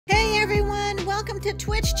welcome to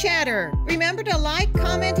Twitch Chatter. Remember to like,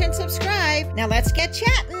 comment, and subscribe. Now let's get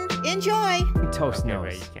chatting. Enjoy. Toast Okay, nose.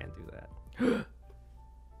 wait, you can't do that.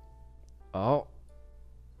 Oh.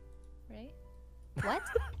 Right? What?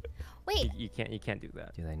 Wait. You can't do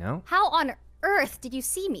that. Do they know? How on earth did you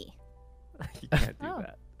see me? You can't do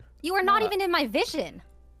that. You were not even in my vision.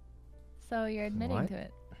 So you're admitting to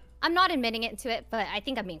it. I'm not admitting it to it, but I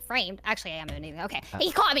think I'm being framed. Actually, I am admitting it. Okay.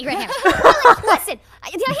 He caught me right here. Listen,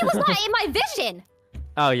 he was not in my vision.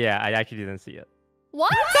 Oh yeah, I actually didn't see it.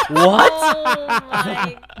 What? What? Oh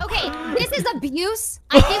my. Okay, this is abuse.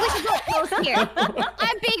 I think we should go close here.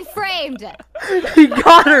 I'm being framed. He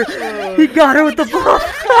got her. He got her with the ball.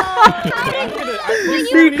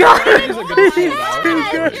 He got her. He's too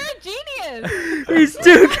good. You're a genius. He's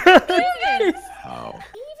too good. Oh.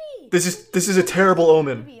 This is a terrible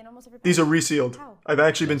omen. These are resealed. I've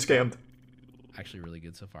actually been scammed. Actually really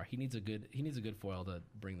good so far. He needs a good foil to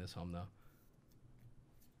bring this home though.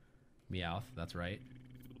 Meowth, that's right.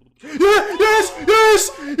 Yes! Yes!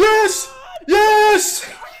 Yes! Yes!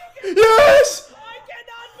 Yes!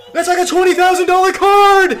 That's like a $20,000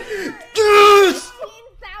 card! Yes!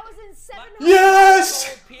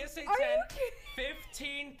 Yes! PSA 10,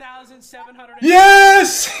 15,700.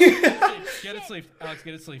 Yes! Get it sleeved, Alex.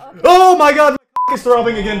 Get it sleeved. Oh my god, my is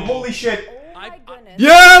throbbing again. Holy shit. Oh my goodness.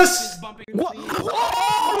 Yes! What?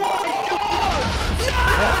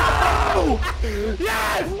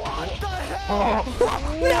 Yes! What the hell?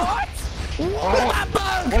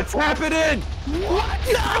 What? What's happening? What?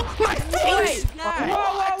 No! My face!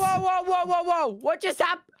 Whoa! What just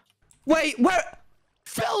happened? Wait, where?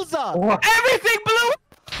 Filza! Everything blew!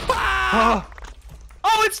 Ah!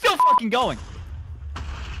 Oh, it's still fucking going!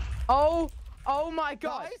 Oh my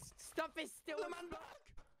god! Stuff is still...